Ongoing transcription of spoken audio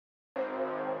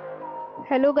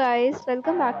Hello guys,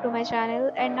 welcome back to my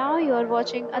channel and now you are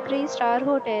watching a 3-star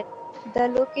hotel. The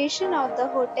location of the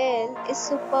hotel is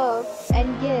superb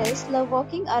and guests love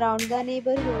walking around the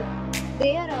neighborhood.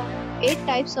 There are 8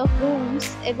 types of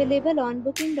rooms available on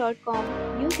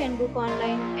booking.com. You can book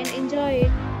online and enjoy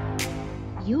it.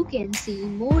 You can see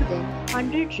more than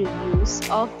 100 reviews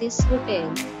of this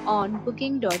hotel on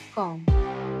booking.com.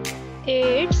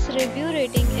 Its review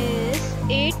rating is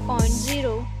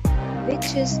 8.0,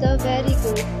 which is the very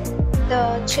good.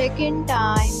 The check-in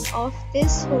time of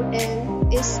this hotel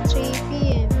is 3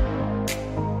 p.m.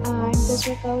 and the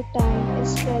check-out time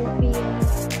is 12 p.m.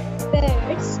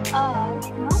 Pets are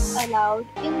not allowed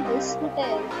in this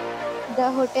hotel. The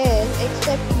hotel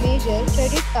accepts major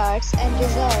credit cards and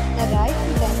reserves the right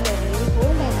to temporarily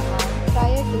hold an amount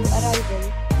prior to arrival.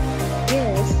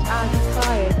 Guests are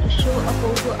required to show a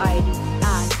photo ID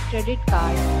and credit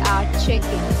card at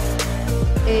check-in.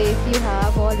 If you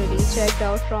have already checked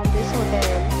out from this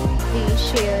hotel, please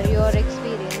share your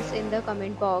experience in the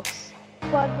comment box.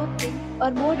 For booking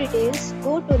or more details,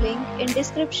 go to link in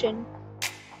description.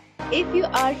 If you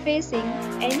are facing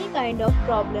any kind of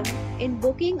problem in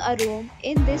booking a room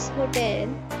in this hotel,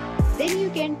 then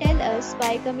you can tell us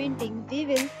by commenting. We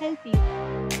will help you.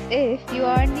 If you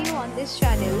are new on this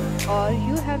channel or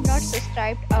you have not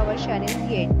subscribed our channel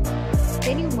yet,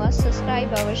 then you must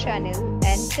subscribe our channel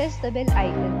and press the bell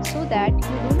icon so that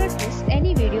you do not miss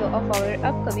any video of our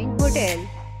upcoming hotel.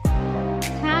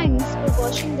 Thanks for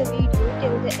watching the video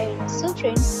till the end. So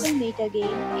friends, will meet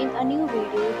again in a new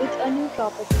video with a new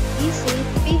property. Be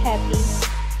safe, be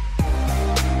happy.